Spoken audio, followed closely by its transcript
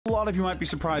A lot of you might be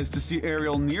surprised to see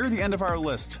Ariel near the end of our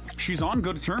list. She's on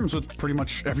good terms with pretty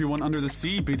much everyone under the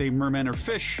sea, be they mermen or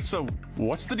fish, so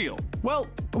what's the deal? Well,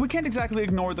 we can't exactly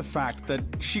ignore the fact that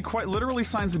she quite literally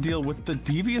signs a deal with the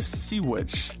devious sea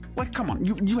witch. Like, come on,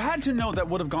 you had to know that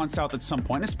would have gone south at some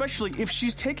point, especially if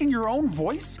she's taking your own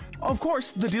voice? Of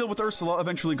course, the deal with Ursula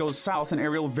eventually goes south and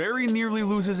Ariel very nearly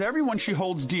loses everyone she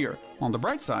holds dear. On the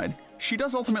bright side, she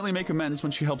does ultimately make amends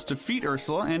when she helps defeat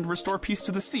Ursula and restore peace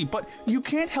to the sea, but you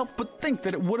can't help but think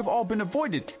that it would have all been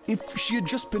avoided if she had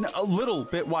just been a little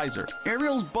bit wiser.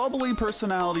 Ariel's bubbly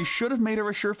personality should have made her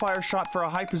a surefire shot for a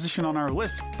high position on our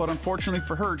list, but unfortunately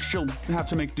for her, she'll have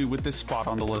to make do with this spot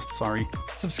on the list, sorry.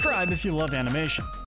 Subscribe if you love animation.